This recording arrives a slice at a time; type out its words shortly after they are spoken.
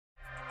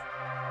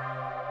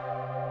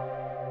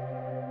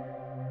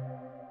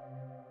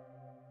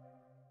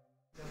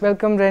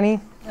Welcome,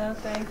 Renee. Oh,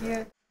 thank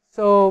you.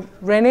 So,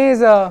 Renee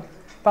is a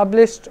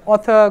published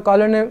author,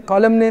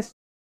 columnist,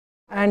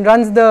 and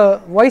runs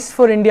the Voice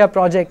for India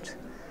project,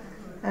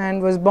 and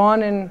was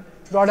born and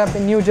brought up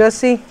in New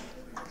Jersey,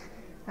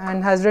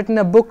 and has written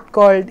a book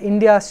called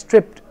India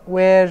Stripped,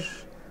 where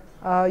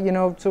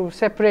to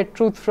separate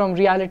truth from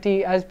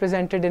reality as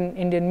presented in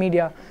Indian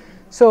media.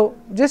 So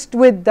just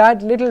with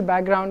that little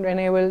background,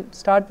 Renee, we'll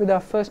start with our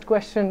first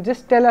question.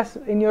 Just tell us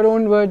in your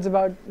own words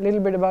a little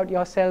bit about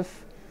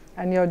yourself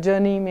and your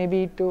journey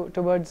maybe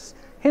towards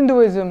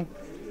Hinduism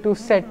to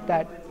set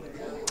that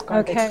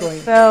context going.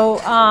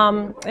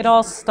 So it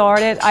all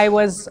started, I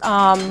was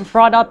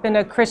brought up in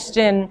a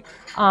Christian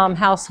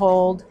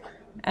household,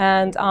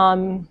 and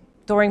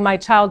during my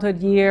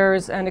childhood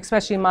years and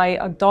especially my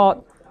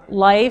adult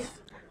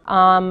life,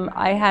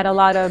 I had a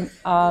lot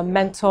of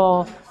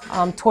mental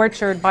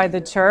tortured by the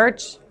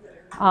church.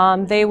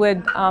 They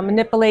would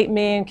manipulate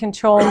me and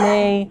control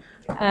me,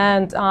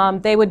 and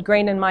they would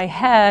grain in my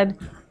head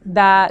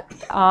that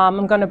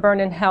I'm going to burn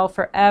in hell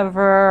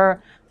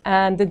forever,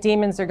 and the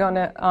demons are going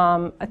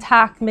to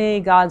attack me,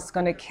 God's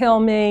going to kill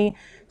me.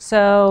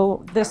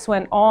 So this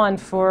went on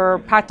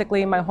for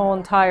practically my whole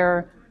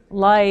entire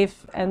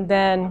life, and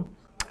then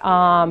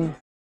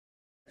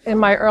in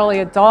my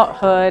early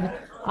adulthood,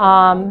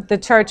 the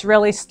church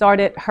really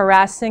started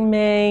harassing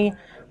me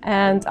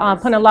and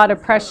putting a lot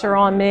of pressure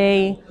on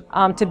me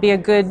to be a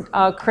good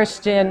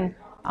Christian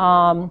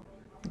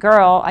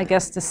girl, I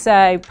guess to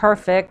say,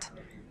 perfect.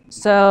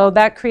 So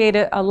that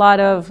created a lot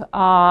of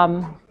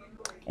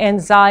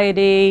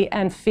anxiety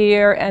and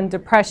fear and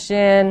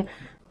depression,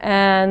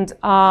 and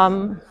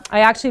I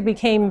actually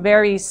became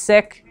very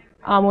sick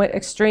with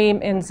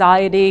extreme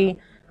anxiety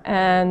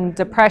and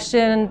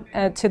depression,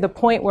 to the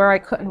point where I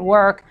couldn't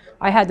work.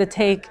 I had to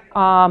take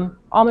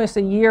almost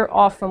a year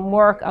off from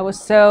work. I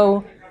was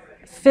so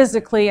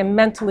physically and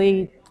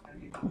mentally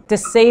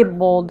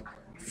disabled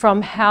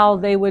from how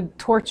they would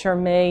torture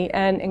me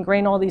and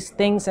ingrain all these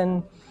things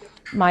in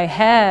my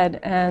head,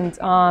 and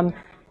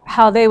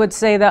how they would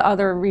say that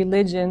other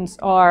religions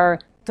are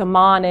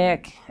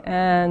demonic,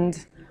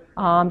 and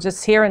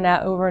just hearing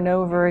that over and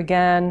over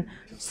again.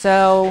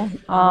 So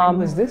when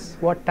was this?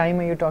 What time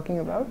are you talking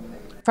about?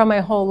 From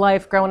my whole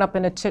life, growing up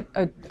in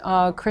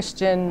a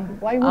Christian.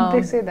 Why would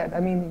they say that?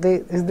 I mean,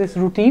 is this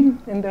routine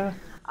in the?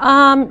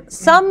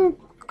 Some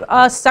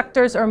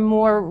sectors are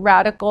more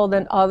radical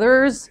than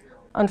others.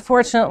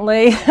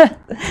 Unfortunately,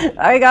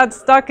 I got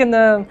stuck in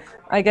the,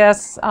 I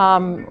guess,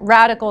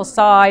 radical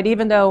side,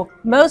 even though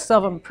most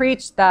of them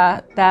preach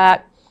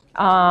that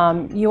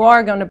you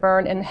are going to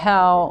burn in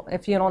hell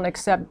if you don't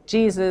accept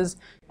Jesus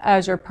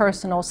as your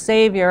personal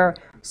savior.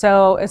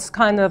 So it's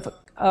kind of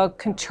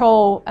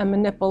control and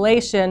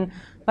manipulation.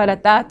 But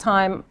at that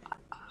time,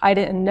 I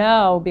didn't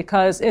know,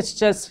 because it's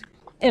just,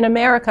 in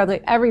America,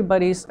 like,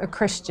 everybody's a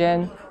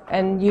Christian,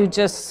 and you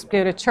just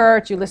go to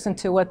church, you listen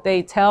to what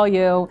they tell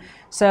you.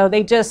 So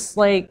they just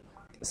like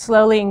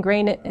slowly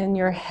ingrain it in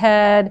your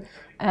head.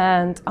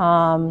 And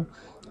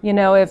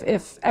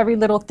if every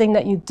little thing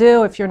that you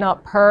do, if you're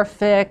not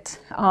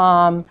perfect,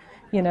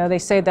 they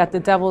say that the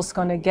devil's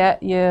going to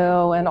get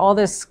you and all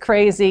this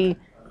crazy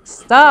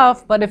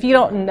stuff. But if you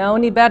don't know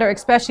any better,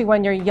 especially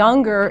when you're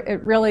younger,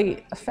 it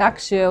really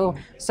affects you.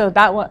 So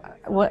that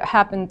what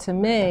happened to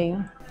me.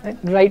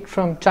 Right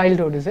from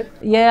childhood, is it?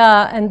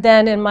 Yeah, and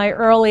then in my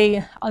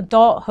early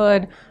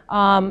adulthood,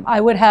 I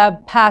would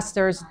have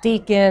pastors,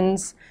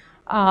 deacons,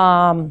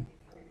 all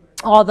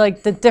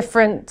the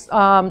different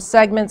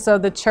segments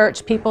of the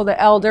church, people,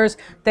 the elders.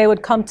 They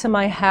would come to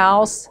my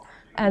house,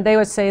 and they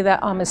would say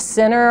that I'm a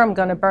sinner, I'm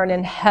going to burn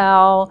in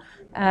hell.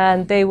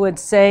 And they would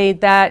say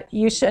that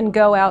you shouldn't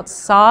go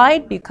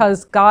outside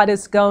because God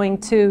is going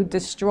to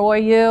destroy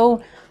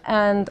you.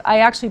 And I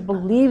actually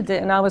believed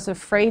it, and I was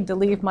afraid to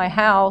leave my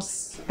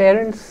house.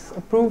 Parents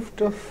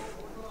approved of?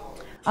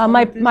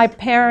 My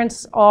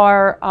parents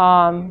are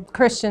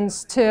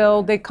Christians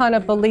too. They kind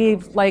of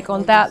believe like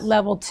on that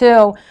level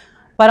too.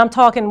 But I'm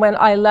talking when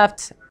I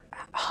left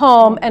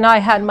home and I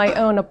had my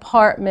own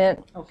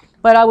apartment. Okay.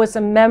 But I was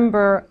a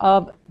member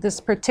of this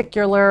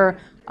particular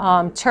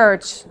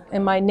church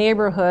in my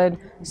neighborhood,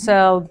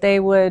 so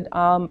they would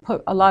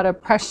put a lot of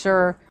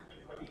pressure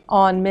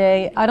on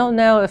me. I don't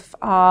know if,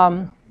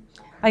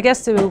 I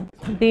guess to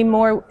be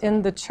more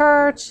in the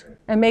church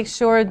and make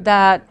sure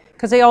that,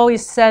 because they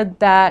always said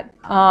that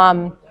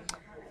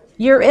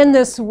you're in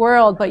this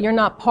world, but you're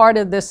not part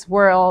of this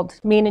world,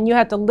 meaning you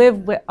have to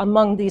live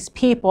among these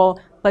people,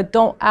 but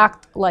don't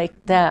act like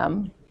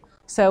them.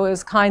 So it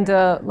was kind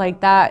of like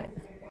that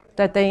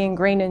they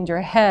ingrain in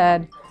your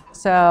head.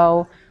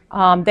 So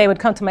they would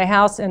come to my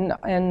house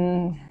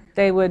and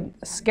they would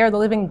scare the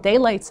living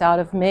daylights out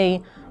of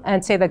me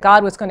and say that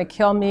God was going to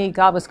kill me,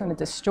 God was going to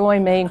destroy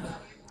me.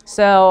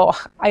 So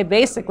I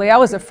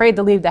was afraid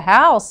to leave the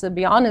house, to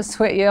be honest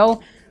with you.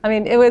 I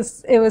mean, it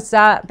was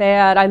that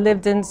bad. I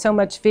lived in so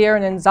much fear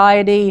and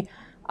anxiety.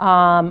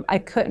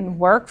 I couldn't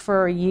work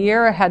for a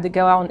year. I had to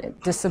go out on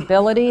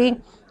disability.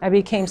 I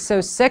became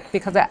so sick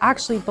because I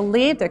actually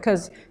believed it,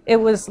 because it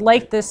was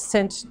like this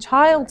since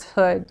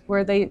childhood,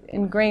 where they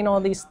ingrain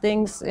all these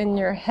things in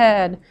your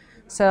head.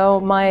 So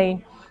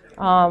my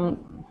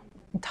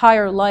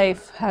entire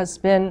life has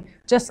been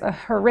just a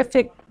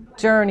horrific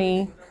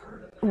journey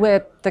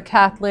with the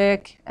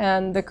Catholic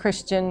and the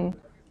Christian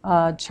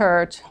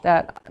church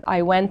that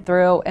I went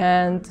through,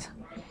 and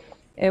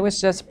it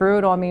was just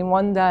brutal. I mean,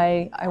 one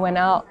day I went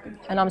out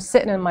and I'm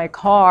sitting in my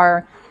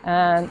car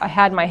and I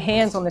had my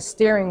hands on the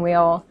steering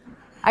wheel.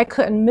 I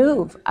couldn't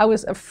move. I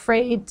was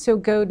afraid to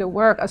go to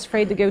work. I was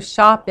afraid to go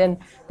shopping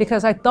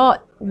because I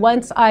thought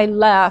once I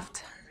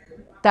left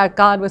that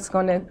God was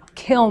going to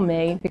kill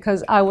me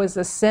because I was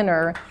a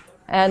sinner.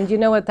 And you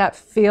know what that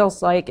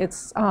feels like?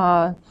 It's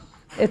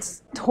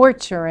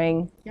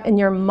torturing in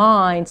your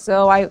mind.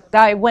 So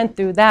I went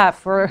through that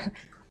for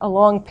a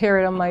long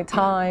period of my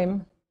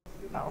time.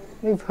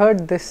 We've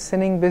heard this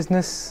sinning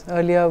business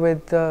earlier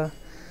with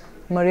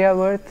Maria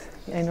Wirth.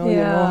 I know you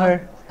know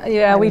her.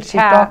 Yeah, she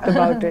talked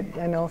about it.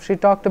 I know she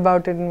talked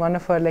about it in one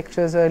of her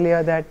lectures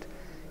earlier, that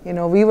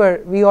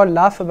we all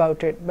laugh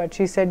about it, but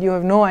she said you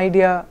have no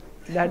idea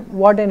that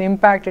what an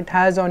impact it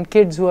has on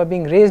kids who are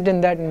being raised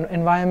in that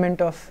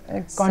environment of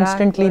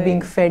constantly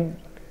being fed.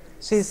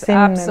 She's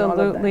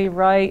absolutely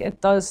right. It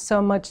does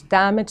so much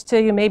damage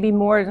to you, maybe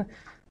more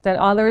than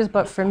others,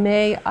 but for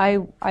me,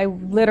 I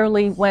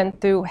literally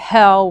went through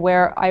hell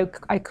where I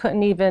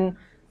couldn't even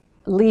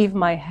leave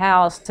my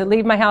house. To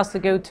leave my house to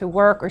go to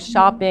work or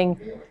shopping,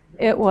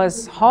 it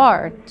was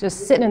hard.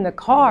 Just sitting in the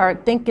car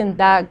thinking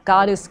that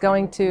God is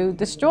going to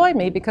destroy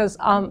me because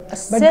I'm a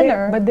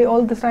sinner. But they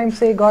all the time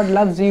say God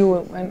loves you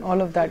and all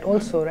of that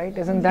also, right?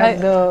 Isn't that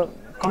the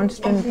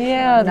constant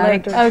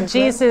narrative? Like, oh,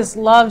 Jesus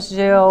loves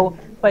you,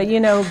 but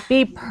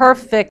be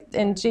perfect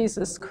in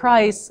Jesus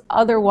Christ,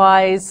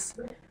 otherwise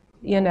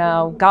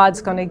God's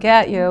going to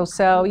get you.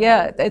 So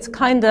yeah, it's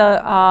kind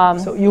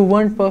of so you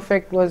weren't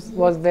perfect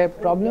was their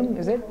problem,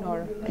 is it?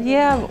 Or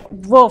yeah,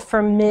 well,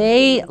 for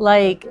me,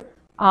 like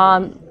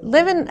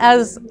living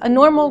as a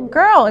normal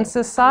girl in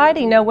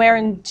society,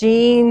 wearing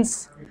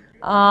jeans,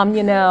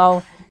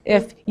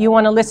 if you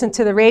want to listen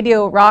to the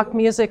radio, rock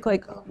music,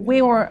 like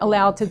we weren't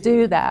allowed to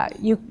do that.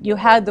 You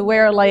had to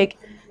wear like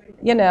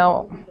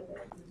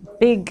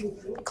big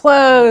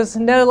clothes,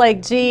 no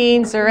like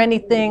jeans or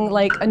anything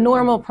like a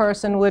normal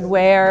person would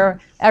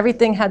wear.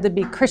 Everything had to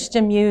be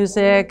Christian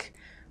music,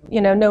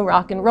 no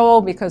rock and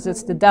roll because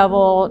it's the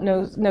devil,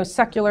 no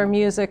secular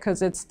music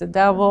because it's the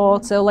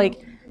devil. So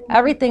like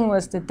everything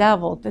was the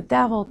devil, the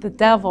devil, the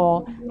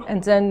devil.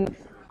 And then,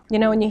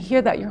 when you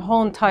hear that your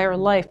whole entire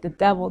life, the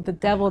devil, the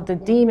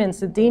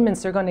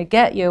demons are going to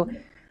get you.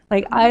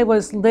 Like I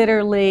was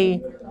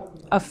literally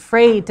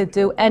afraid to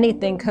do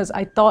anything because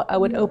I thought I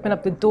would open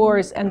up the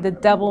doors and the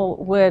devil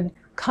would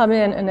come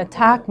in and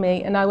attack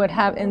me, and I would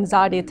have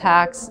anxiety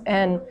attacks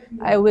and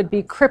I would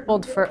be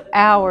crippled for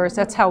hours.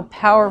 That's how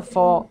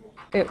powerful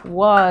it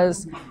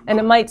was. And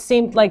it might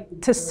seem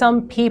like to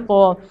some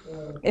people,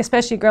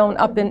 especially growing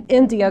up in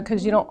India,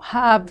 because you don't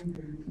have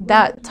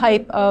that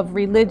type of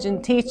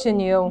religion teaching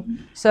you,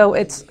 so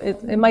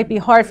it might be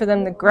hard for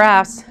them to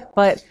grasp,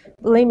 but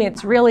believe me,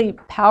 it's really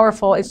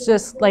powerful. It's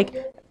just like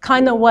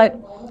kind of what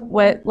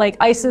like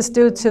ISIS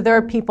do to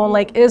their people, and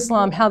like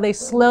Islam, how they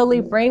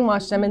slowly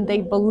brainwash them and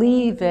they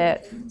believe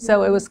it.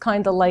 So it was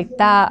kind of like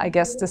that, I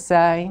guess to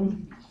say,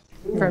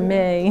 for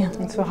me.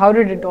 And so how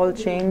did it all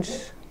change?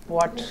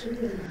 What?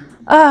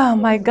 Oh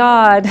my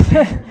God.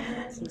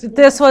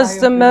 This was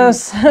the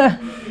most,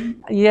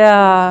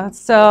 yeah,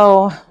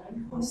 so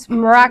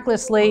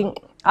miraculously,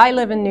 I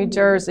live in New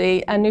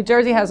Jersey, and New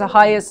Jersey has the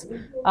highest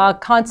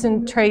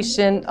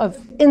concentration of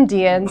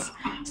Indians.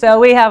 So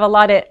we have a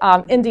lot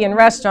of Indian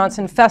restaurants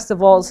and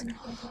festivals.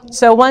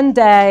 So one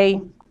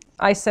day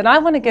I said, I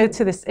want to go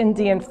to this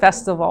Indian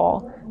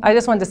festival. I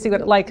just wanted to see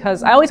what it's like,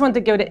 because I always wanted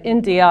to go to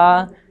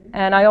India,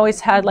 and I always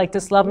had like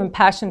this love and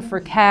passion for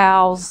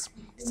cows.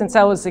 Since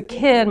I was a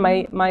kid,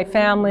 my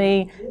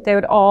family, they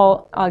would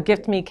all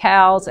gift me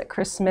cows at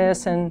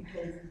Christmas and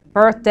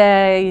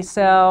birthday.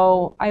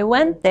 So I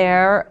went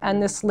there,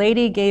 and this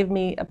lady gave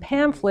me a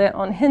pamphlet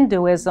on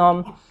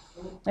Hinduism,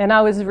 and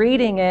I was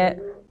reading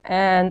it,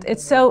 and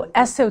it's so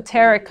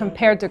esoteric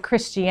compared to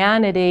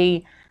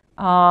Christianity,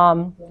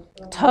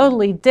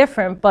 totally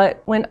different.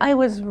 But when I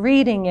was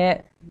reading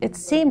it, it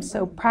seemed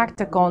so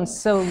practical and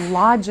so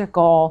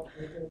logical,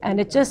 and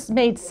it just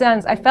made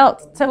sense. I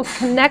felt so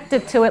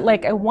connected to it,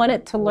 like I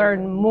wanted to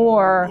learn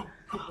more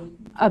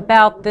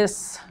about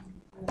this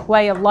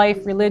way of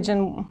life,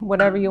 religion,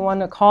 whatever you want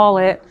to call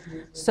it.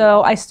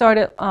 So I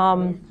started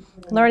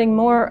learning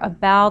more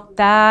about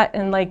that,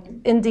 and like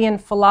Indian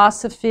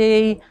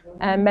philosophy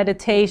and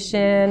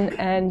meditation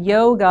and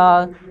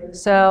yoga.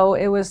 So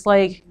it was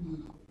like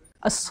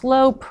a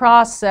slow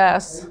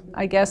process,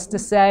 I guess to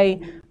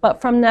say,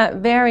 but from that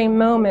very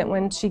moment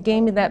when she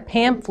gave me that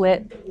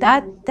pamphlet,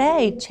 that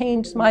day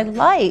changed my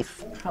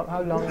life.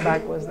 How long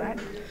back was that?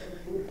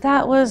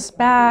 That was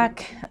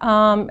back,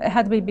 it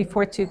had to be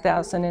before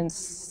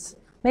 2006.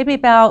 maybe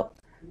about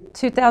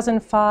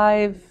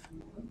 2005,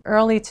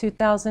 early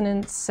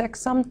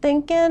 2006, I'm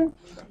thinking.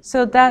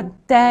 So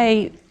that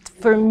day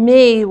for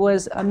me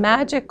was a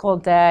magical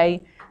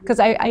day because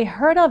I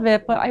heard of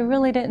it, but I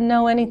really didn't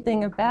know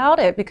anything about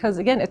it because,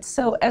 again, it's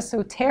so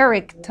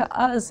esoteric to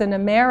us in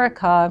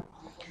America.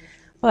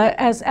 But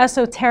as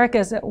esoteric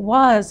as it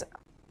was,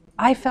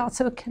 I felt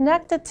so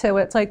connected to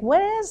it. It's like,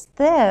 what is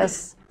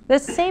this?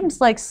 This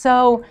seems like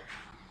so,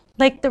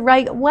 like the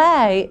right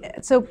way.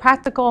 It's so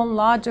practical and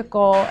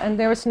logical, and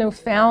there was no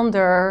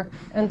founder,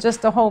 and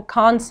just the whole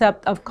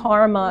concept of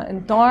karma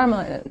and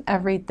dharma and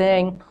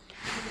everything.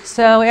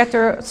 So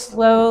after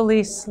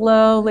slowly,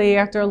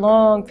 after a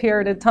long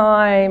period of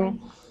time,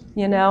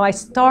 I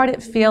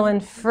started feeling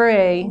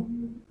free,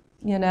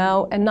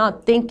 and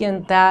not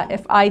thinking that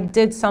if I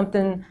did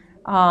something,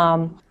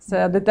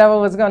 so the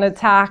devil was going to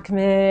attack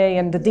me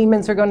and the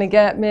demons are going to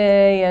get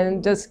me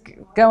and just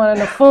going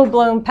on a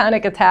full-blown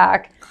panic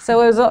attack.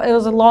 So it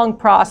was a long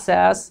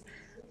process,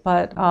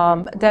 but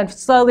then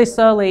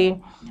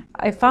slowly,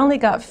 I finally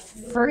got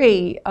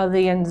free of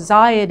the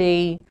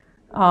anxiety,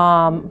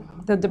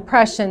 the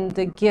depression,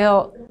 the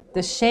guilt,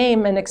 the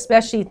shame, and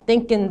especially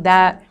thinking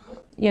that,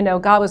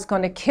 God was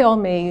going to kill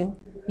me.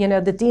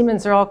 The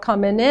demons are all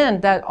coming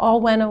in. That all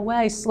went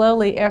away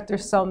slowly after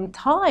some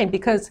time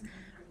because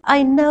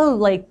I know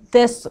like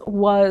this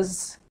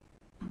was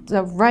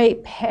the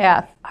right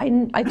path.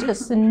 I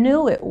just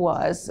knew it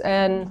was,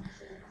 and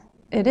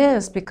it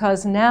is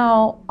because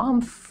now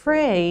I'm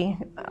free.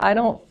 I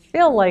don't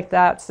feel like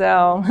that,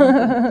 so.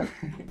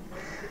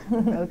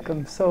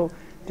 Welcome. So,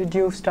 did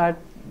you start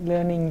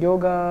learning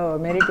yoga or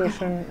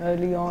meditation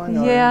early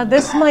on? Yeah,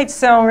 this might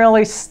sound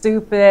really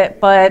stupid,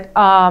 but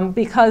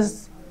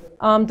because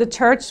the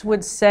church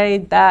would say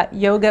that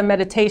yoga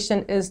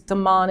meditation is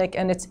demonic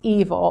and it's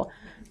evil,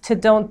 to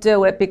don't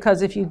do it,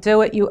 because if you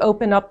do it, you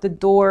open up the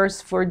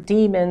doors for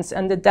demons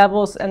and the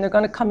devils, and they're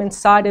going to come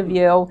inside of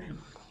you.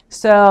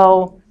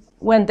 So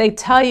when they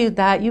tell you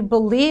that, you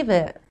believe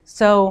it.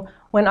 So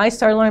when I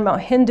started learning about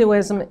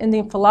Hinduism,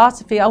 Indian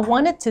philosophy, I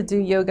wanted to do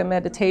yoga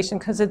meditation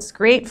because it's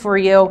great for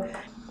you.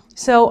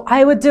 So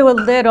I would do a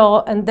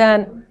little, and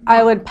then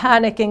I would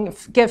panic and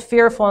get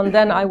fearful, and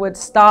then I would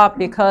stop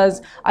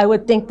because I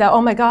would think that,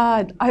 oh my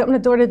God, I opened the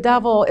door to the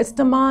devil, it's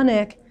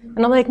demonic.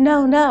 And I'm like,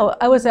 no,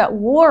 I was at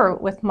war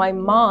with my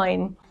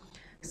mind.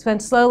 Then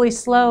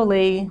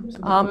slowly,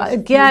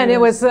 again, it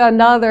was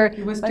another.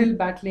 You were still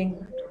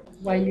battling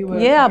while you were.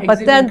 Yeah,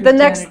 but then the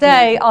next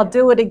day I'll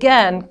do it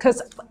again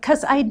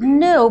because I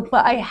knew,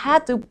 but I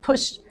had to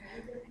push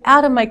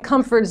out of my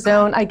comfort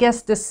zone, I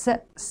guess, to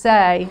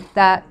say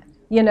that,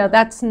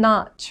 that's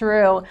not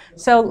true.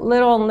 So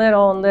little,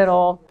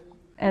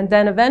 and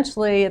then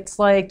eventually it's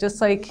like,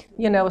 just like,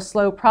 a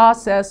slow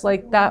process,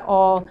 like that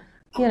all,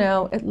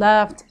 it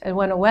left, it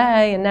went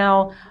away, and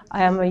now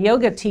I am a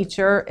yoga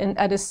teacher in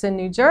Edison,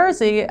 New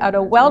Jersey at a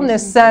wellness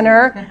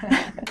center.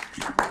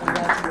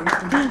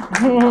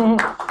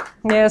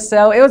 Yeah,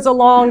 so it was a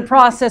long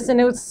process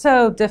and it was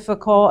so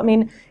difficult. I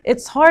mean,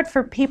 it's hard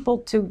for people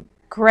to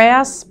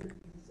grasp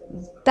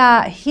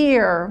that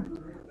here,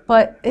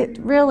 but it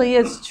really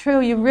is true.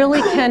 You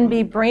really can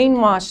be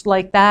brainwashed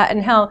like that,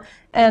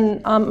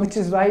 which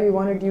is why we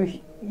wanted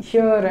you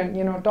here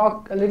and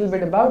talk a little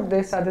bit about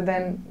this, other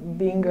than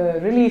being a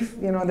relief.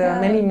 There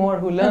are many more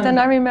who learn. And then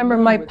I remember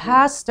my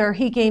pastor,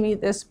 he gave me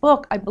this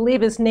book. I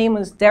believe his name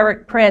was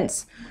Derek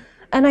Prince,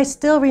 and I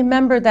still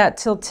remember that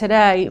till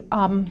today.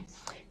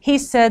 He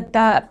said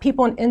that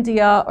people in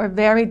India are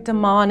very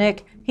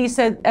demonic. He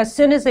said as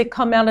soon as they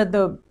come out of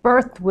the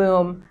birth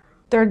womb,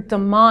 they're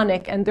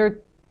demonic and they're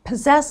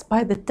possessed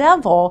by the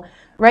devil,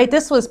 right?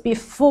 This was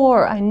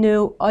before I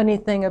knew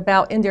anything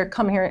about India,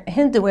 coming here in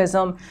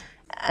Hinduism.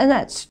 And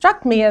that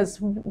struck me as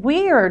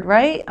weird,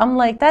 right? I'm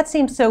like, that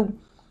seems so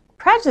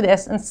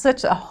prejudiced and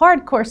such a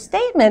hardcore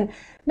statement.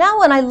 Now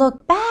when I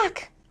look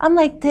back, I'm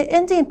like, the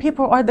Indian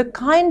people are the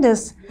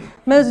kindest,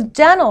 most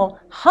gentle,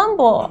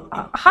 humble,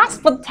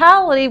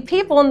 hospitality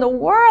people in the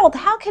world.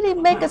 How can he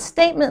make a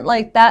statement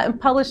like that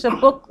and publish a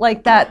book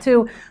like that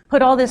to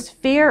put all this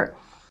fear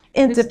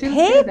into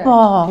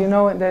people?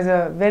 There's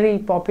a very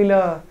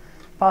popular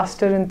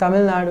pastor in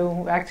Tamil Nadu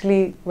who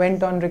actually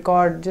went on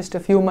record just a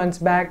few months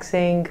back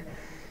saying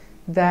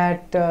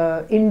that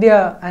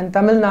India and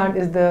Tamil Nadu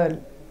is the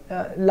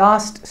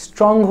last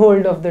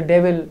stronghold of the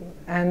devil,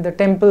 and the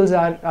temples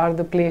are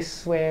the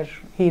place where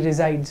he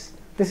resides.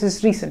 This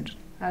is recent,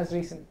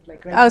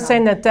 like right I was now.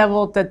 saying that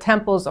the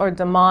temples are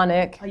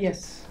demonic.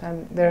 Yes,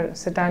 and they're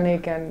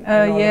satanic and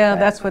Oh yeah,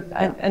 that's what.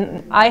 Yeah.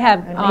 And I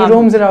have. And he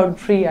roams around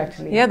free,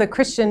 actually. Yeah, the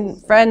Christian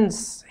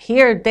friends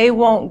here, they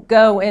won't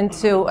go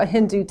into a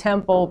Hindu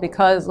temple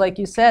because, like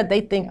you said,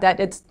 they think that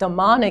it's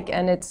demonic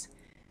and it's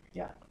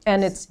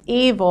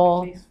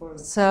evil.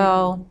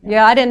 So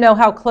yeah, I didn't know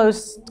how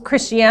close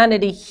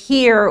Christianity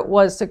here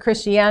was to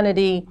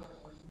Christianity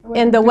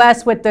in the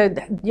West with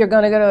you're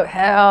going to go to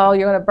hell,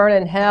 you're going to burn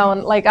in hell,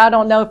 and like I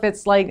don't know if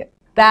it's like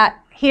that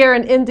here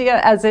in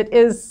India as it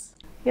is.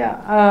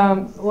 Yeah,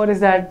 what is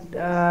that?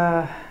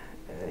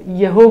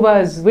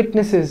 Jehovah's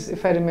Witnesses,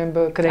 if I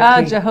remember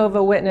correctly.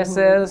 Jehovah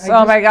Witnesses.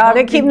 Oh my God,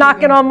 they keep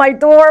knocking on my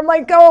door. I'm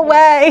like, go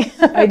away.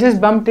 I just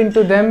bumped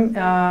into them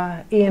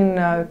in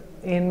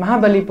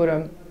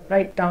Mahabalipuram,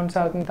 right down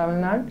south in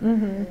Tamil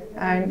Nadu,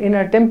 and in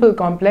a temple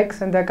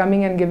complex, and they're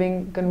coming and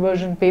giving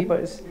conversion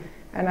papers.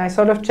 And I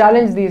sort of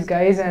challenged these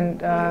guys, and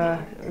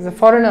there's a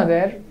foreigner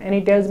there, and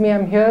he tells me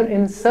I'm here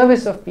in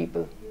service of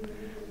people.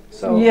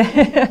 So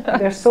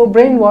they're so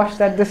brainwashed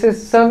that this is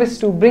service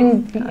to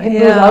bring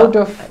Hindus out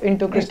of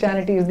into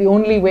Christianity is the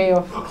only way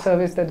of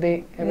service that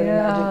they ever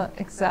imagined.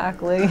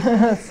 Exactly.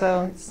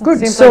 So good.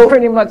 Seems so like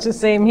pretty much the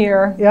same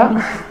here.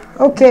 Yeah.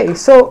 Okay.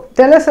 So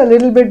tell us a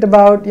little bit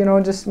about,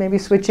 just maybe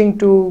switching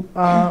to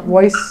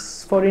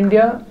Voice for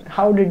India.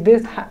 How did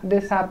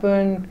this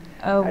happen?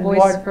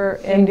 Voice for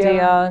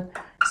India.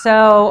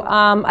 So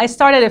I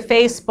started a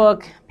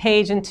Facebook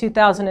page in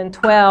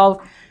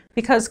 2012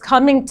 because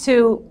coming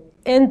to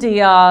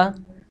India,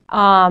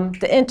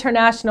 the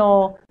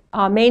international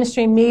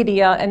mainstream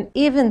media and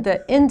even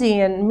the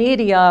Indian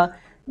media,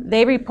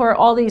 they report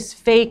all these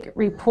fake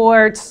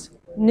reports,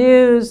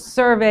 news,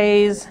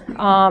 surveys,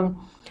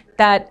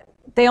 that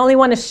they only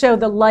want to show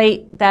the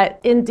light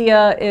that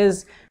India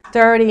is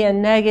dirty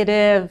and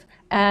negative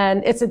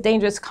and it's a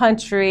dangerous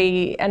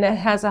country and it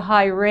has a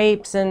high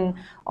rapes and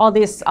all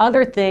these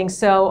other things.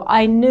 So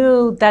I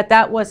knew that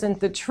that wasn't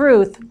the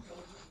truth.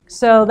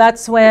 So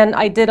that's when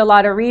I did a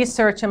lot of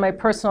research and my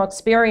personal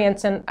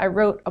experience, and I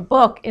wrote a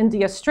book,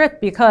 India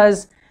Stripped,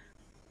 because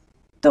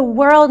the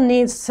world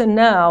needs to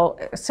know,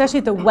 especially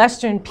the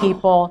Western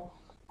people,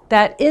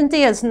 that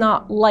India is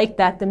not like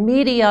that. The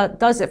media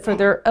does it for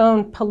their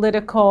own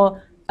political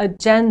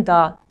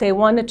agenda. They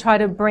want to try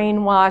to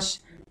brainwash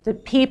the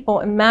people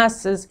and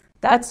masses.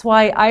 That's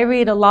why I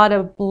read a lot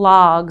of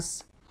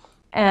blogs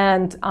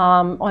and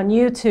on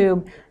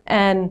YouTube,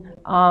 and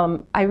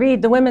I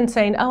read the women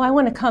saying, oh, I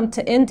want to come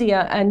to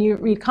India, and you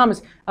read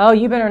comments, oh,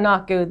 you better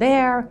not go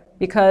there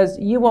because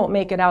you won't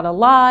make it out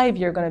alive,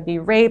 you're going to be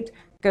raped,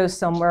 go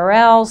somewhere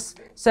else.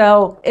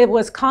 So it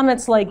was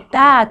comments like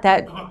that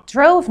that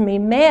drove me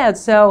mad.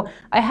 So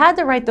I had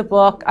to write the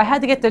book. I had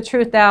to get the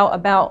truth out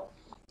about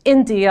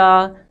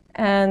India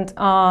and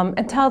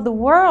tell the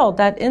world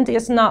that India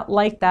is not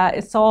like that.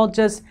 It's all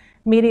just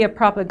media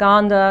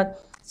propaganda.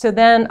 So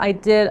then I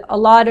did a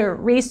lot of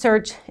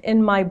research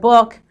in my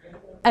book,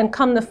 and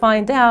come to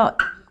find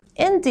out,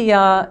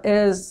 India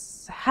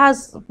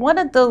has one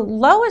of the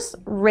lowest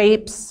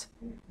rapes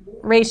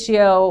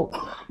ratio.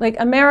 Like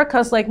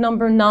America's like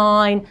number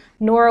 9,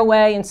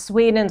 Norway and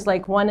Sweden's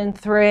like 1 in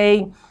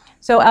 3.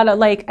 So out of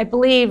like, I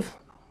believe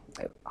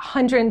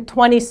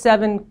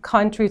 127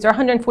 countries or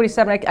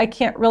 147, I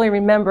can't really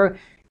remember,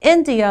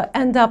 India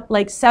end up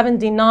like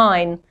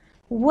 79,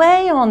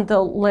 way on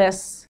the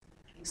list.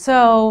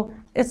 So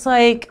it's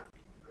like,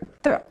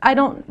 I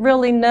don't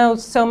really know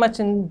so much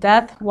in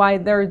depth why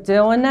they're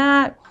doing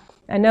that.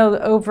 I know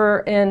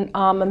over in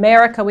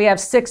America we have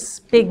 6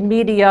 big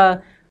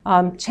media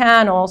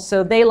channels,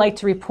 so they like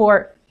to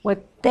report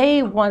what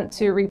they want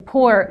to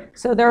report.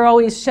 So they're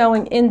always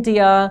showing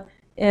India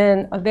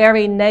in a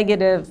very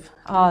negative,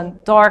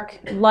 dark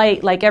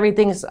light, like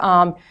everything's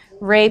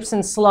rapes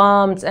and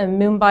slums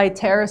and Mumbai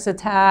terrorist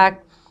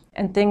attack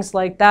and things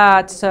like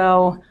that.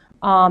 So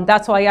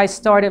that's why I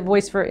started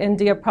Voice for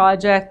India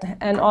project,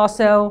 and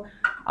also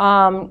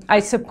I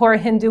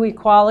support Hindu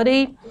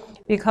equality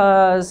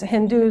because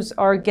Hindus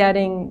are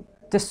getting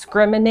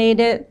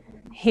discriminated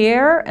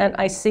here, and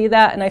I see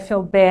that and I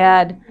feel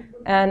bad,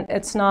 and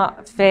it's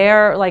not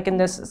fair. Like in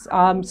this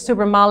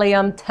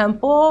Subramaniam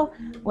temple,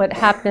 what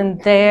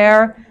happened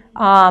there,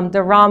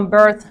 the Ram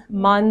Birth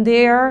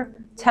Mandir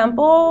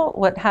temple,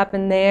 what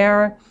happened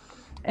there,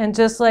 and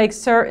just like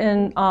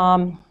certain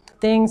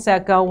things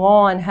that go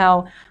on,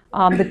 how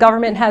the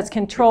government has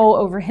control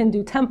over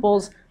Hindu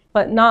temples,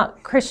 but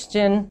not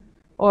Christian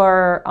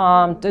or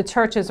the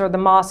churches or the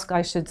mosque,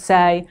 I should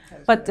say,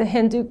 but the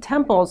Hindu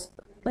temples.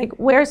 Like,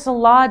 where's the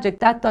logic?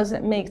 That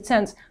doesn't make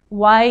sense.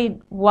 Why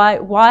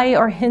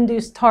are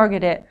Hindus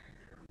targeted?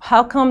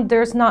 How come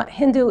there's not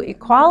Hindu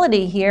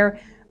equality here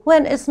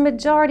when it's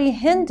majority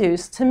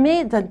Hindus? To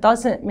me, that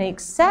doesn't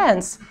make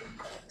sense.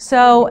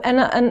 So,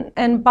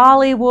 and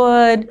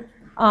Bollywood,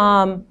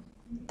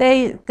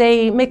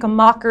 they make a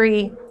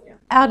mockery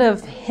out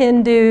of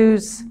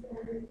Hindus,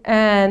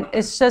 and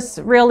it's just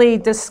really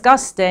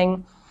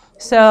disgusting.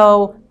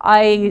 So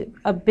I'm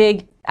a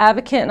big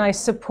advocate, and I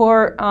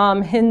support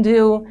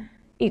Hindu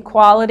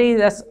equality.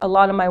 That's a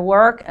lot of my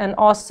work. And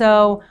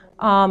also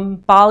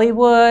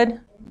Bollywood,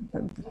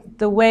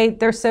 the way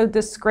they're so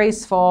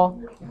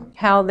disgraceful,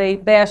 how they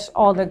bash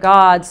all the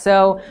gods.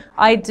 So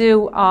I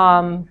do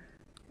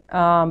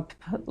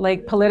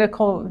like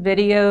political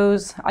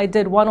videos. I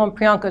did one on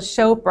Priyanka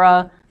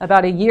Chopra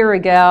about a year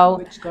ago.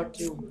 Which got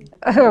you?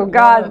 Oh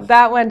God,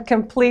 that went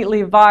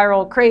completely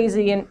viral,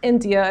 crazy in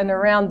India and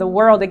around the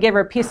world. It gave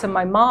her a piece of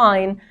my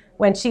mind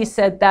when she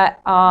said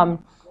that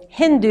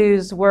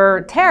Hindus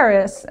were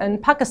terrorists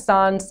and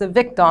Pakistan's the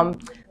victim.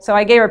 So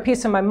I gave her a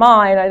piece of my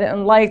mind. I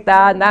didn't like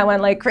that, and that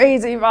went like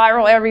crazy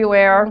viral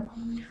everywhere.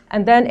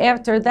 And then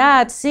after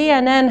that,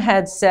 CNN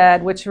had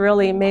said, which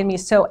really made me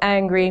so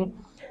angry,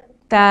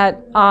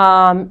 that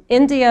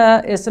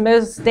India is the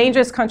most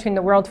dangerous country in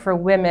the world for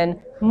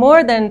women,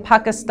 more than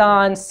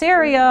Pakistan,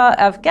 Syria,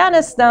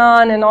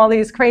 Afghanistan, and all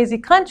these crazy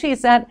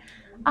countries that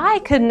I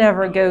could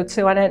never go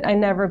to, and I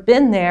never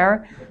been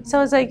there. So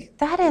I was like,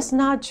 that is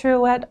not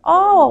true at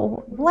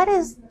all. What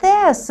is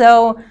this?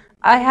 So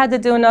I had to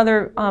do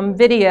another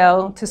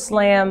video to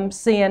slam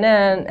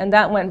CNN, and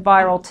that went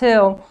viral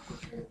too.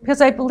 Because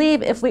I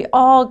believe if we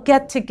all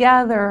get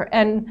together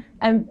and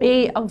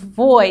be a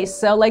voice,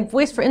 so like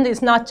Voice for India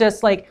is not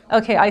just like,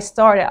 okay, I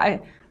started.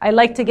 I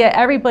like to get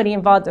everybody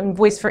involved in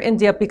Voice for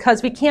India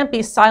because we can't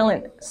be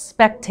silent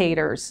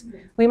spectators.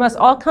 We must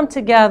all come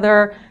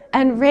together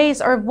and raise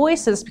our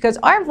voices because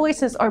our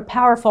voices are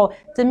powerful.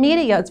 The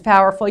media is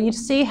powerful. You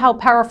see how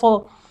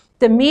powerful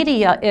the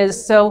media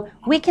is, so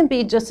we can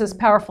be just as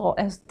powerful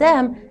as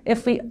them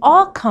if we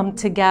all come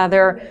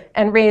together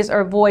and raise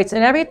our voice.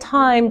 And every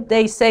time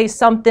they say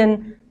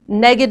something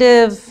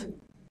negative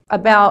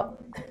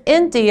about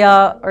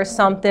India or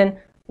something,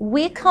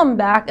 we come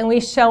back and we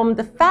show them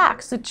the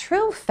facts, the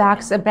true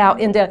facts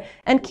about India,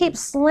 and keep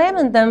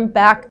slamming them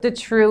back the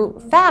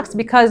true facts.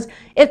 Because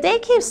if they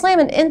keep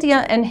slamming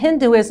India and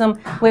Hinduism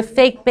with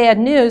fake bad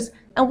news,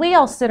 and we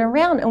all sit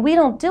around and we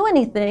don't do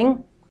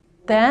anything,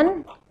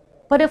 then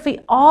but if we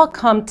all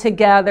come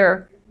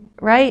together,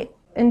 right,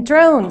 in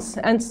drones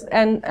and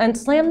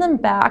slam them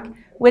back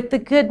with the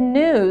good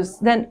news,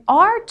 then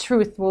our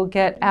truth will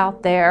get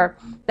out there.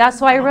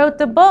 That's why I wrote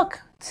the book,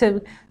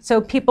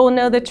 so people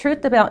know the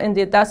truth about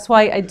India. That's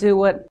why I do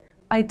what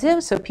I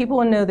do, so people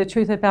will know the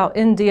truth about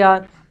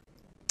India.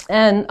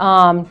 And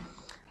a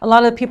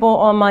lot of people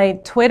on my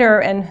Twitter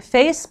and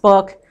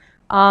Facebook,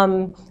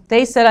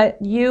 they said,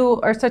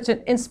 you are such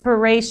an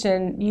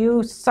inspiration,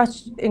 you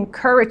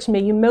encourage me,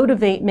 you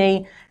motivate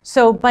me.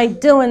 So by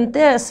doing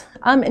this,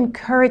 I'm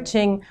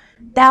encouraging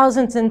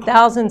thousands and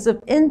thousands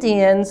of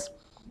Indians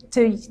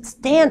to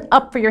stand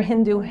up for your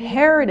Hindu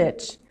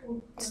heritage,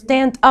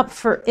 stand up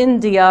for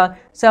India.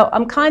 So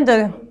I'm kind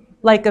of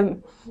like a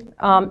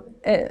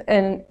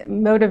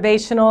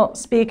motivational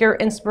speaker,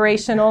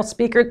 inspirational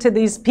speaker to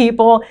these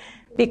people,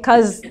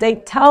 because they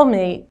tell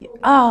me,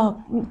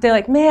 oh, they're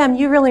like, ma'am,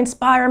 you really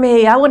inspire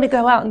me. I want to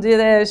go out and do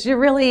this. You're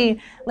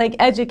really like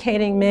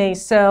educating me.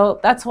 So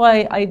that's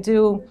why I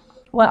do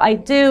what I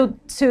do,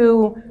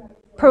 to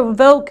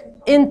provoke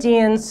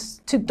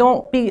Indians to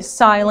don't be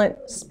silent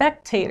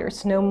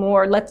spectators no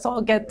more. Let's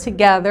all get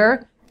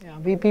together. Yeah,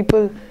 we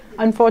people,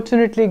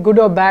 unfortunately, good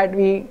or bad,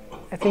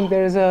 I think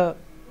there is a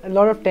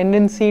lot of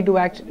tendency to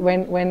act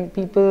when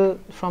people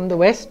from the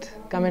West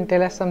come and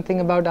tell us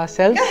something about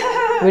ourselves.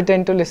 We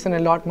tend to listen a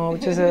lot more,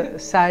 which is a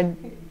sad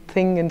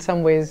thing in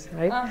some ways,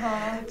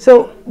 right?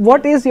 So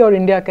what is your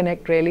India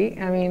Connect really?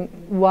 I mean,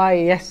 why?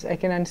 Yes, I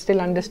can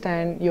still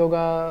understand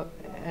yoga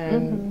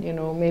and, you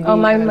know, maybe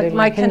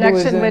my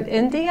connection with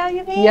India,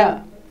 you mean?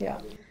 Yeah,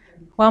 yeah.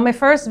 Well, my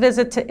first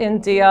visit to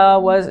India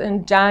was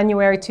in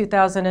January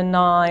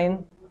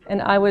 2009,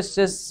 and I was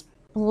just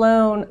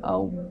blown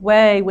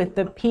away with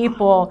the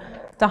people,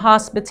 the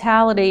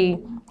hospitality,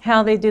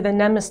 how they do the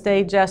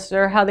namaste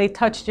gesture, how they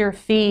touched your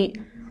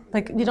feet.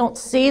 Like, you don't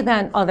see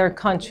that in other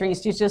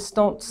countries. You just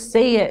don't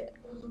see it.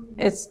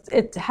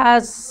 It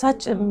has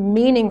such a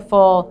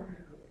meaningful,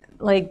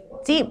 like,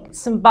 deep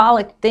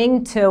symbolic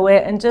thing to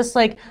it. And just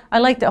like, I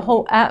like the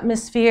whole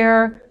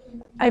atmosphere.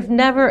 I've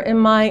never in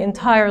my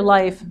entire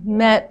life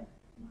met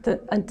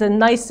the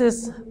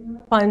nicest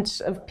bunch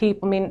of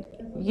people. I mean,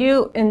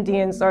 you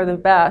Indians are the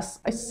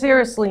best. I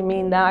seriously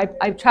mean that.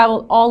 I've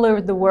traveled all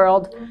over the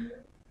world.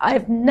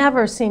 I've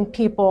never seen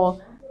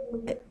people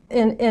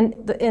in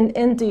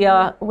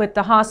India with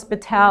the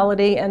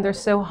hospitality, and they're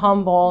so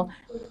humble.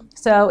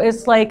 So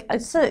it's like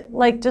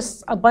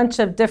just a bunch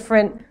of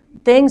different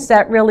things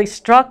that really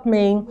struck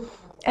me.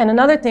 And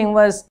another thing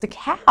was the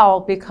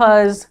cow,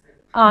 because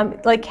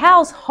like,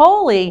 cow's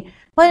holy,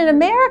 but in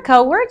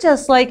America we're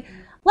just like,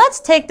 let's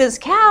take this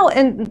cow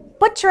and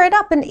butcher it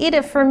up and eat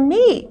it for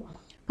meat.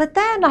 But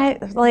then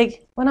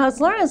when I was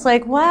learning, it's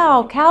like,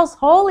 wow, cow's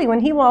holy. When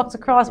she walks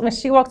across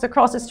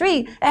the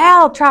street,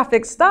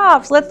 traffic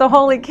stops, let the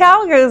holy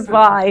cow goes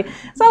by.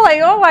 So I'm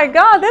like, oh my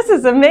God, this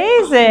is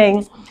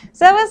amazing.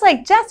 So it was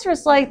like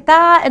gestures like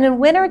that. And in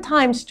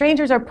wintertime,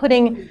 strangers are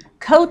putting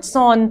coats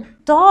on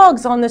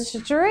dogs on the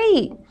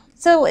street.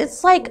 So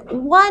it's like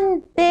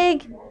one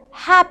big,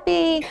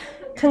 happy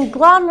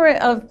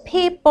conglomerate of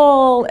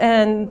people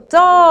and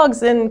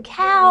dogs and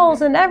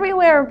cows and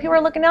everywhere. People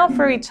are looking out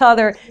for each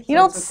other. You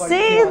don't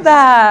see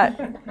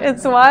that.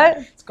 It's what?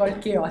 It's called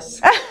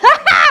chaos.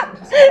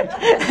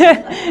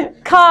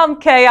 Calm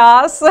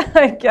chaos,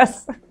 I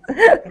guess.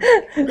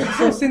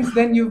 So since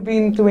then you've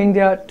been to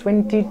India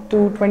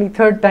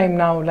 23rd time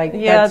now, like,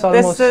 yeah, that's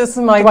almost this is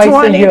my twice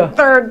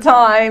 23rd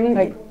time.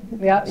 Like,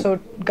 yeah, so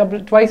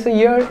twice a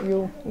year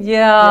you.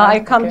 Yeah, I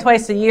come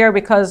twice a year,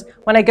 because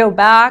when I go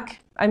back,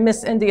 I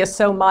miss India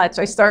so much.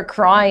 I start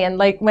crying.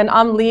 Like when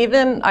I'm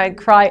leaving, I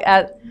cry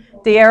at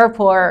the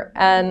airport.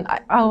 And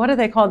what do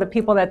they call the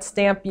people that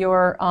stamp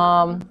your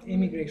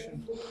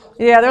Immigration.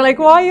 Yeah, they're like,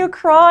 why are you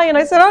crying?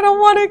 I said, I don't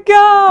want to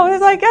go.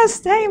 It's like, yes,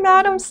 stay,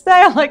 madam,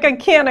 stay. I'm like, I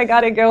can't, I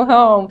got to go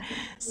home.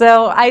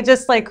 So I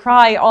just like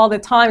cry all the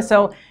time.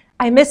 So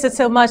I miss it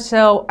so much.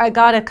 So I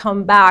got to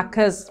come back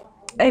because,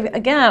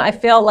 again, I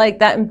feel like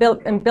that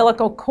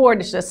umbilical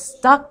cord is just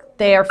stuck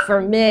there for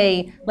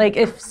me. Like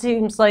it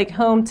seems like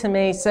home to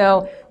me.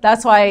 So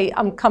that's why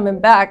I'm coming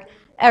back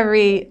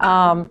every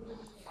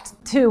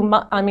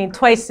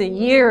twice a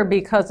year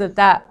because of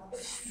that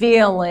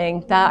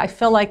feeling that I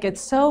feel like it's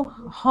so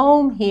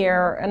home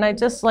here, and I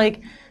just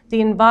like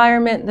the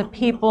environment, the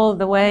people,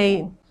 the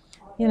way,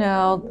 you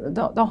know,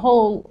 the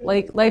whole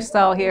like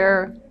lifestyle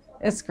here.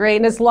 It's great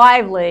and it's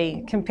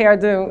lively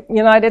compared to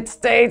United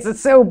States.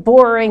 It's so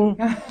boring.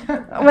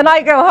 When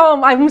I go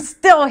home, I'm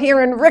still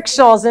hearing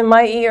rickshaws in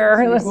my ear.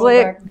 So and it's go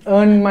like back,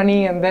 earn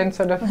money and then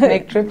sort of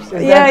make trips.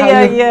 Is yeah,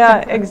 that how yeah,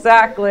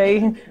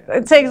 exactly.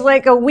 It takes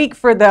like a week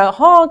for the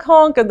honk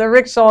honk of the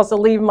rickshaws to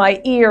leave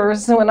my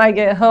ears when I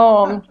get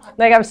home.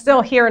 Like I'm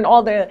still hearing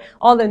all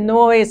the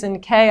noise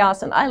and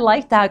chaos, and I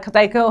like that because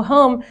I go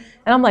home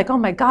and I'm like, oh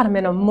my God, I'm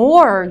in a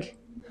morgue.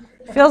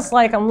 Feels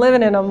like I'm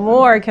living in a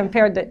morgue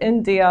compared to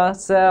India.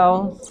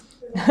 So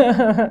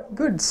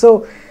Good.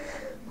 So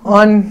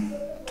on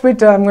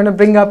Twitter, I'm going to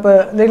bring up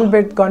a little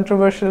bit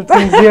controversial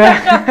things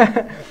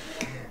here.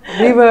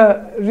 We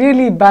were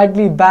really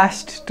badly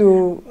bashed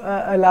to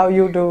allow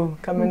you to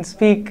come and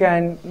speak,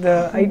 and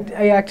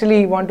I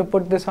actually want to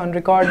put this on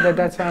record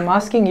that's why I'm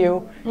asking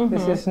you.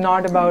 This is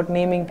not about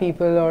naming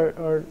people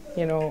or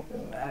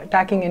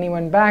attacking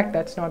anyone back.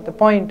 That's not the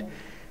point.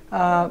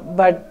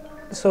 But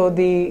so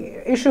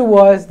the issue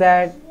was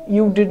that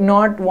you did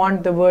not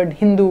want the word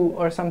Hindu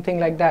or something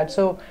like that.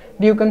 So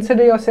do you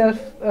consider yourself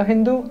a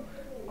Hindu?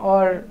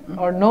 Or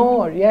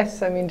no, or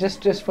yes? I mean,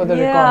 just for the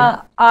record.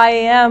 Yeah, I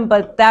am,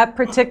 but that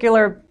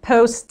particular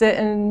post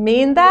didn't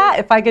mean that,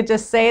 if I could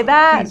just say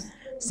that. Please.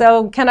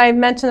 So can I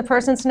mention the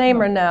person's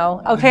name or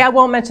no? Okay, I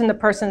won't mention the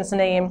person's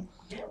name.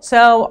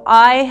 So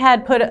I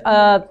had put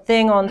a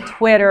thing on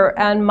Twitter,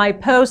 and my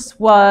post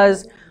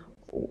was,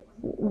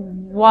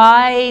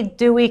 why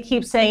do we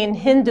keep saying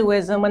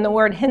Hinduism when the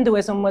word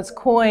Hinduism was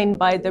coined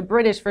by the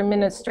British for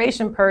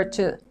administration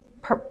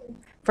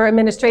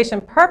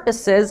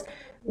purposes?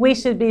 We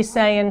should be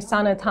saying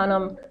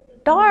Sanatanam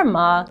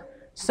Dharma.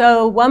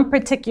 So one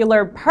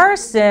particular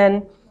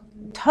person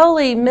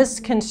totally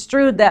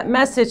misconstrued that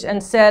message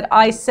and said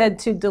I said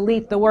to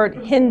delete the word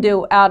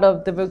Hindu out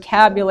of the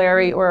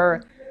vocabulary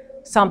or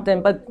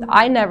something, but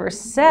I never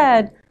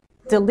said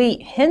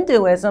delete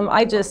Hinduism.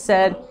 I just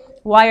said,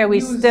 why are we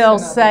still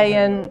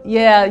saying,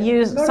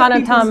 use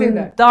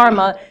Sanatanam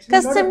Dharma?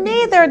 Because to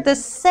me, they're the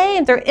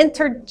same. They're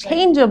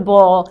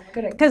interchangeable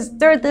because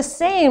they're the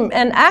same.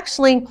 And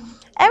actually,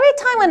 every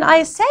time when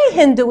I say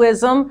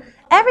Hinduism,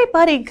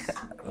 everybody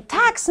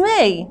attacks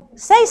me.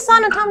 Say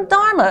Sanatanam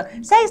Dharma.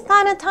 Say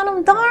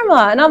Sanatanam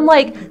Dharma. And I'm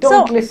like,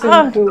 don't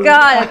listen to...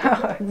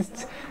 God.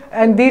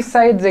 And these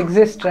sides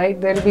exist,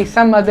 right? There'll be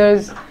some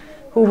others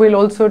who will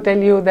also tell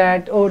you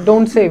that, oh,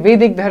 don't say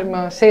Vedic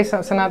Dharma, say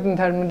Sanatan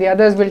Dharma. The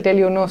others will tell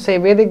you, no, say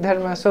Vedic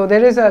Dharma. So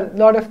there is a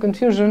lot of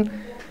confusion.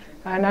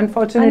 And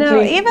unfortunately... I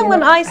know. Even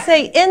when I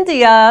say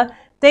India,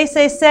 they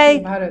say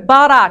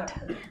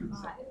Bharat.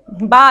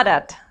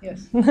 Bharat.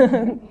 Yes.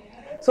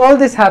 So all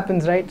this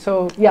happens, right?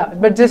 So yeah,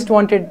 but just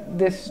wanted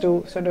this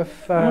to sort of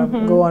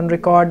go on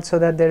record so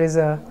that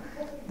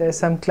there's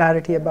some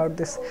clarity about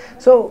this.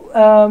 So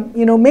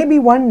maybe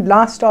one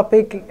last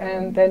topic,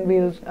 and then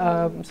we'll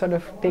sort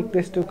of take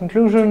this to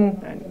conclusion,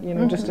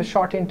 and just a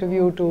short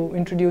interview to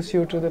introduce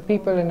you to the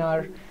people and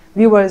our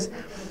viewers.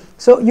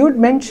 So you'd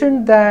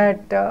mentioned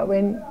that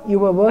when you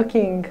were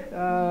working,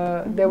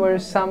 there were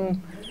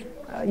some.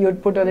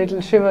 You'd put a little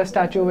Shiva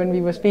statue when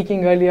we were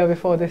speaking earlier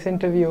before this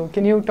interview.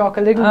 Can you talk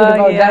a little bit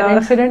about that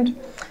incident?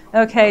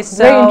 Okay,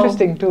 so... Very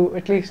interesting to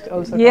at least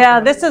also yeah,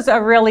 this is a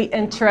really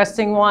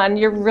interesting one.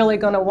 You're really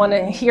going to want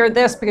to hear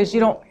this because you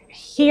don't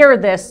hear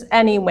this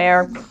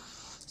anywhere.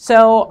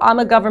 So I'm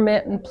a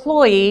government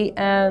employee,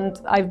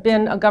 and I've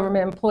been a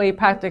government employee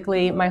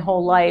practically my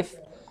whole life.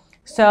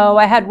 So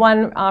I had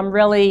one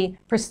really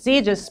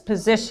prestigious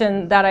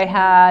position that I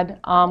had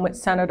with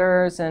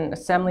senators and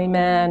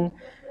assemblymen.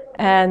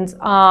 And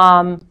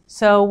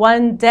so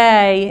one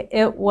day,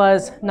 it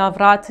was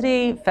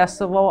Navratri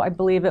festival, I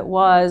believe it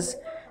was,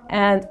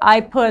 and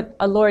I put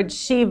a Lord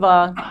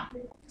Shiva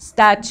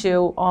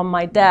statue on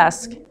my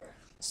desk.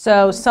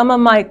 So some of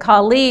my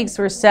colleagues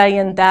were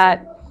saying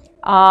that,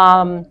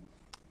 oh,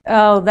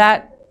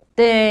 that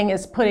thing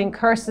is putting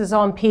curses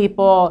on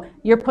people,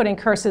 you're putting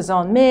curses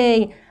on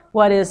me,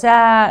 what is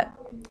that?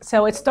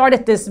 So it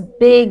started this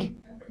big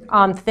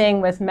thing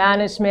with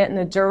management and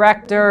the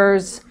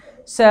directors.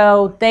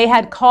 So they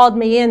had called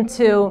me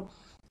into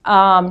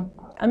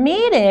a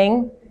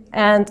meeting,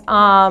 and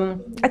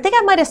I think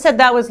I might have said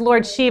that was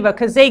Lord Shiva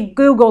because they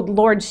Googled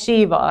Lord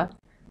Shiva.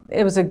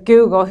 it was a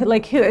Google.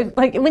 Like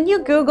when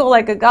you Google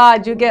like a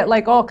god, you get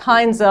like all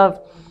kinds of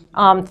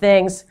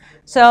things.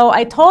 So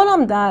I told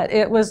him that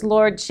it was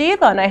Lord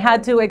Shiva, and I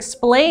had to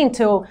explain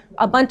to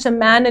a bunch of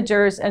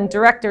managers and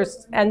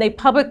directors, and they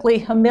publicly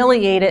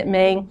humiliated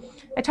me.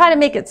 I tried to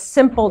make it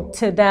simple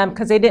to them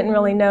because they didn't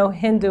really know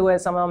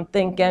Hinduism, I'm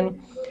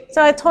thinking.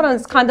 So I told them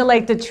it's kind of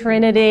like the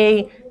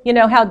Trinity, you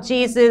know, how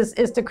Jesus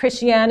is to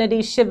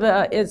Christianity,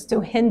 Shiva is to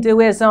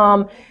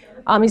Hinduism.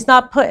 He's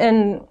not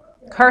putting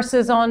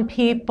curses on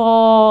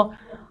people.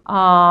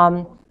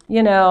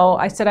 You know,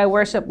 I said I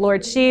worship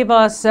Lord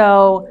Shiva,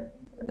 so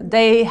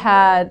they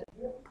had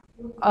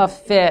a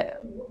fit.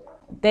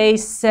 They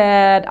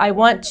said, I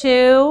want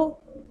you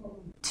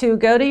to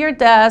go to your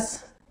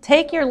desk,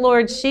 take your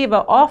Lord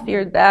Shiva off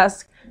your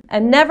desk,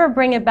 and never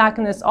bring it back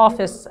in this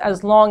office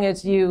as long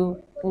as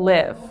you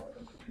live.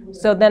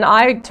 So then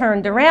I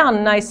turned around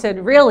and I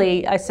said,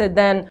 really? I said,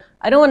 then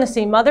I don't want to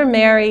see Mother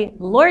Mary,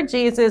 Lord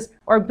Jesus,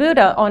 or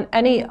Buddha on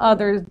any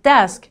other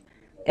desk.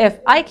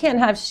 If I can't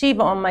have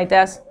Shiva on my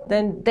desk,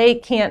 then they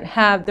can't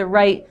have the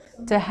right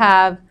to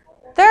have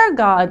their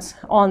gods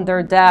on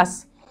their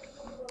desk.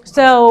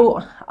 So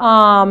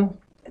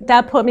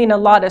that put me in a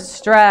lot of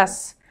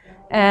stress.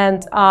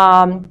 And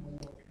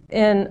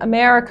in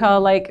America,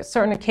 like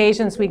certain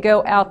occasions, we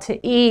go out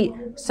to eat.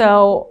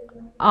 So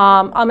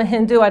I'm a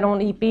Hindu, I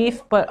don't eat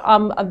beef, but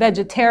I'm a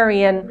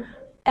vegetarian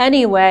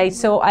anyway.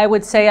 So I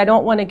would say I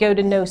don't want to go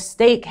to no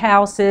steak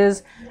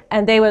houses,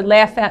 and they would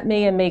laugh at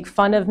me and make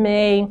fun of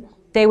me.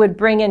 They would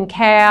bring in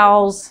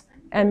cows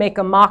and make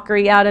a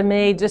mockery out of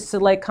me just to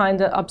like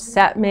kind of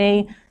upset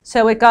me.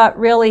 So it got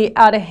really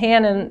out of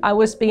hand, and I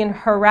was being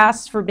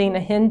harassed for being a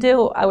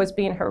Hindu. I was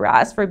being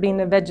harassed for being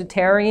a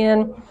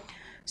vegetarian.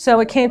 So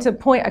it came to a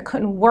point I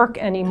couldn't work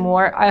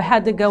anymore. I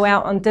had to go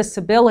out on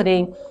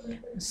disability.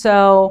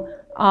 So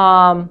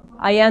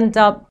I end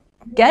up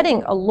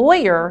getting a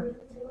lawyer,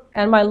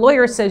 and my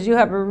lawyer says, you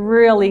have a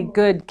really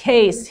good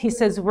case. He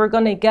says, we're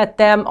going to get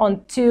them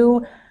on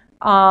two,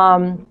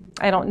 I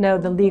don't know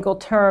the legal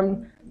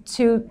term,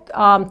 two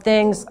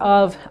things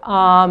of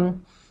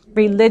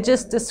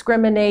religious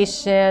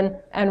discrimination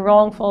and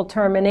wrongful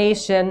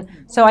termination.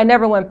 So I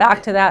never went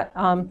back to that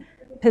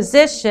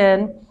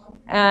position.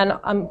 And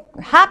I'm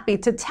happy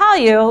to tell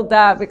you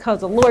that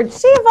because of Lord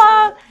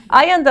Shiva,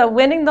 I ended up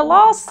winning the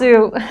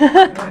lawsuit.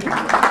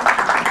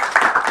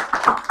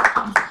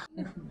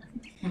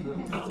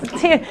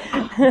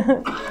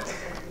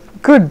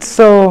 Good.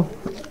 So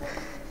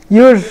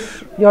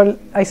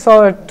I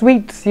saw a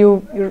tweet.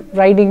 You're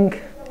riding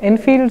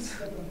Enfields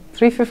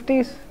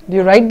 350s. Do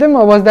you ride them,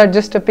 or was that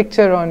just a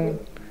picture on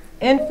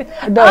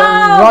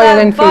Royal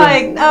Enfield?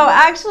 Bike. No,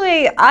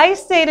 actually, I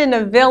stayed in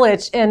a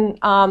village in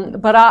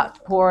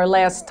Bharatpur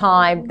last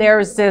time.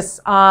 There's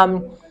this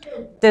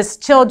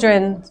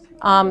children's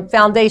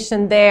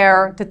foundation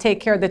there to take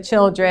care of the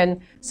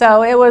children.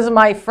 So it was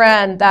my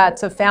friend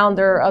that's a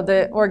founder of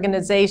the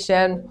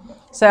organization.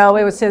 So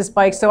it was his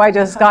bike. So I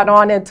just got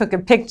on and took a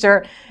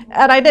picture.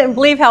 And I didn't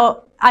believe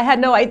I had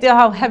no idea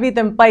how heavy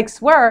them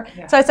bikes were.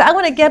 Yeah. So I said, I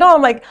want to get on.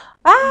 I'm like,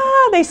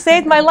 they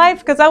saved my life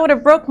because I would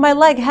have broke my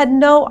leg. Had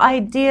no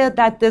idea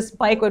that this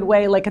bike would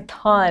weigh like a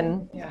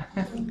ton. Yeah.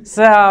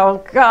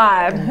 So,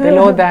 God. And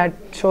below that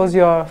shows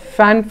your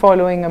fan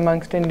following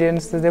amongst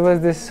Indians. So there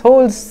was this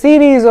whole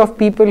series of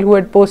people who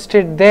had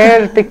posted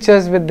their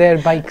pictures with their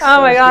bikes.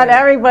 Oh my God,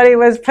 everybody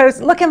was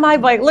posting, look at my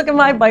bike, look at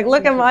my bike,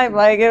 look at my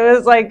bike. It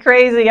was like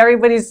crazy.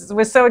 Everybody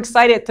was so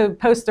excited to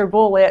post their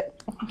bullet.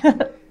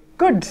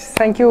 Good.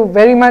 Thank you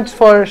very much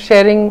for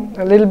sharing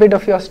a little bit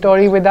of your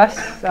story with us.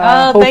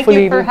 Thank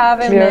you for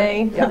having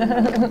me.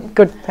 Yeah.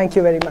 Good. Thank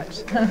you very much.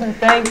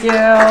 Thank you.